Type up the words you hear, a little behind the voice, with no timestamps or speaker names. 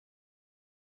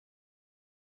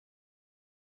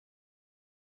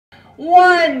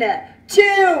1,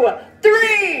 2,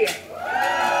 3.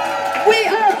 We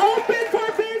are open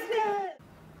for business.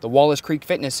 The Wallace Creek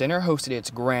Fitness Center hosted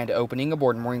its grand opening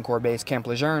aboard Marine Corps Base Camp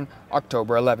Lejeune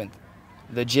October 11th.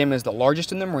 The gym is the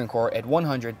largest in the Marine Corps at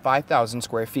 105,000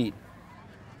 square feet.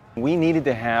 We needed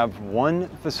to have one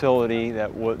facility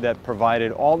that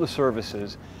provided all the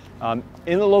services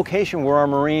in the location where our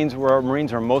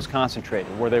Marines are most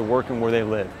concentrated, where they work and where they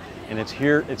live. And it's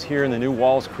here in the new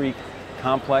Wallace Creek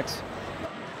complex.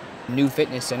 The new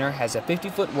fitness center has a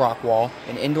 50-foot rock wall,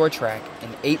 an indoor track, an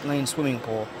 8-lane swimming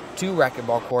pool, 2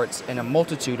 racquetball courts, and a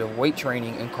multitude of weight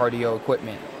training and cardio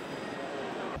equipment.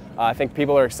 I think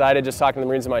people are excited, just talking to the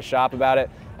Marines in my shop about it.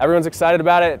 Everyone's excited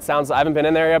about it. I haven't been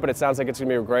in there yet, but it sounds like it's going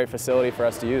to be a great facility for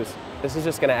us to use. This is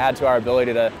just going to add to our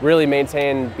ability to really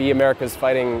be America's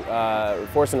fighting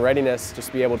force and readiness,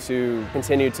 just be able to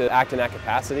continue to act in that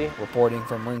capacity. Reporting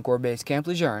from Marine Corps Base Camp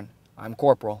Lejeune, I'm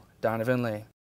Corporal Donovan Lee.